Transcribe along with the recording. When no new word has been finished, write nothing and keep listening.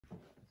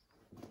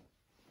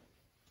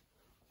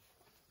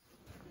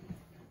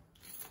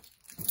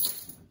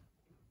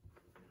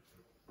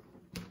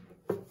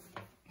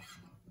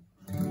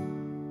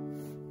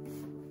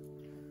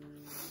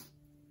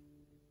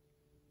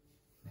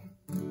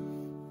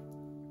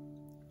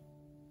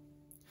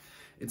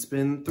It's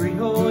been 3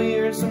 whole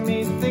years of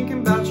me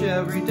thinking about you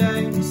every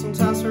day,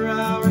 sometimes for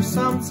hours,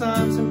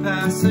 sometimes in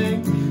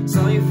passing.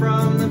 Saw you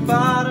from the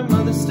bottom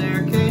of the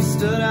staircase,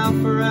 stood out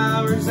for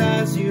hours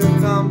as you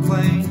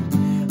complained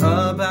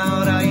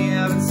about how you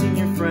haven't seen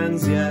your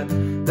friends yet,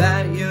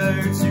 that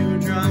you're too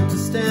drunk to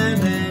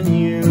stand, and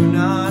you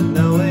not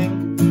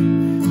knowing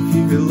if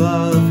you could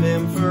love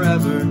him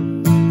forever.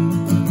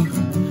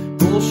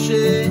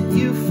 Bullshit,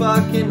 you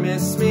fucking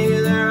miss me.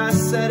 There, I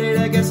said it,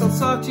 I guess I'll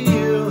talk to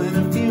you in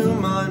a few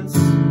months.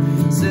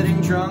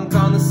 Sitting drunk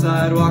on the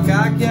sidewalk,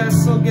 I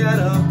guess I'll get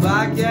up,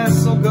 I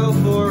guess I'll go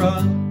for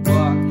a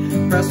walk.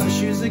 Press my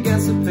shoes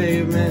against the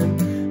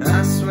pavement,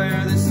 I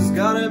swear this is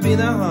gonna be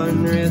the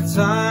 100th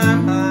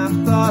time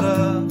I've thought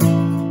of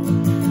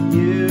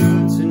you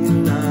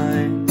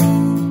tonight.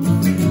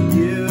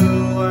 You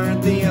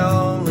weren't the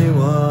only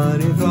one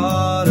who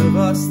thought of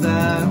us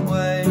that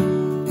way.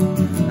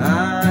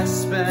 I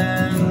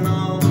spend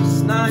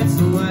most nights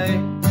away,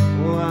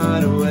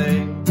 wide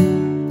awake.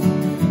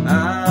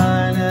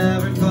 I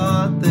never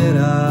thought that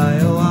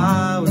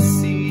I would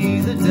see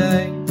the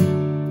day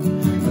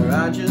where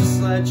I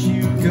just let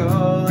you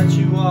go, let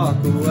you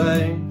walk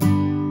away.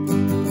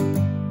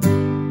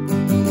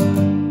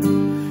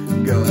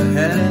 Go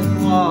ahead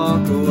and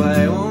walk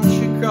away. Won't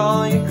you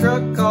call you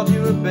crook, called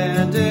you a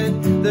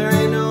bandit? There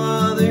ain't no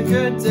other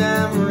good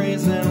damn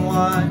reason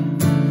why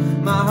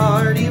my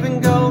heart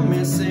even go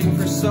missing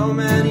for so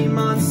many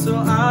months. So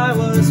I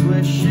was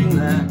wishing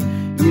that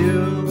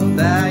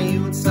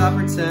you would stop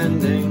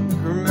pretending.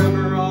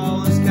 Remember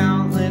all those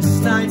countless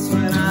nights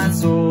when I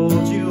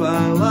told you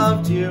I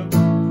loved you,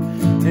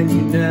 and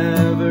you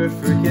never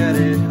forget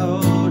it.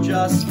 Oh,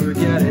 just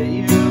forget it.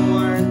 You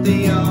weren't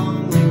the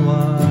only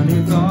one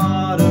who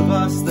thought of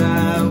us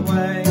that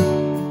way.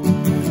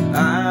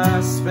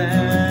 I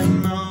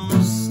spend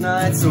most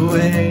nights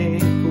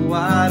awake,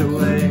 wide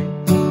awake.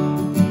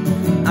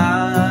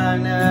 I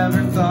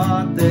never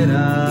thought that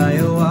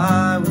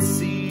I would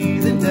see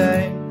the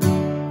day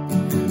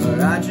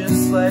where I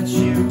just let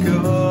you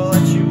go,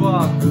 let you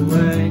walk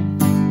away.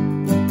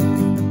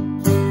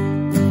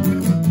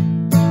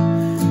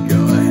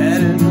 Go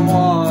ahead and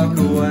walk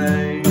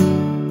away.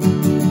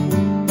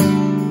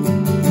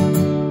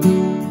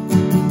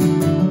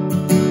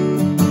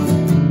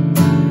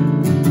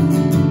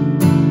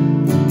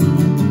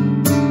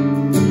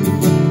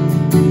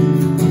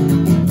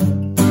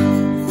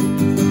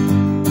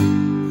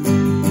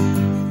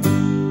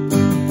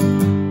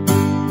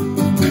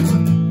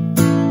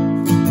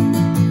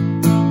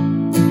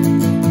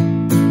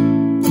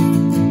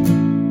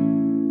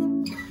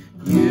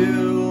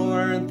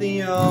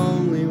 The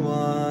only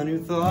one who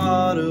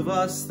thought of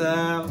us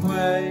that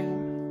way.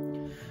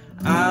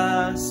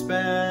 I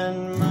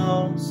spend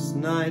most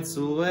nights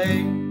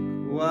awake,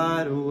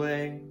 wide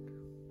awake.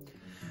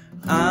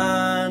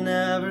 I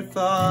never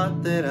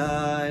thought that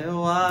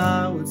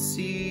I would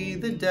see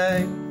the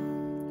day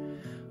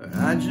where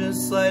I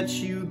just let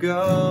you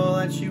go,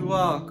 let you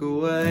walk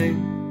away.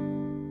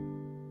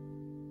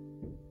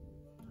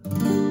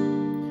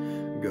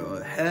 Go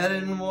ahead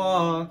and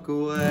walk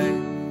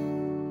away.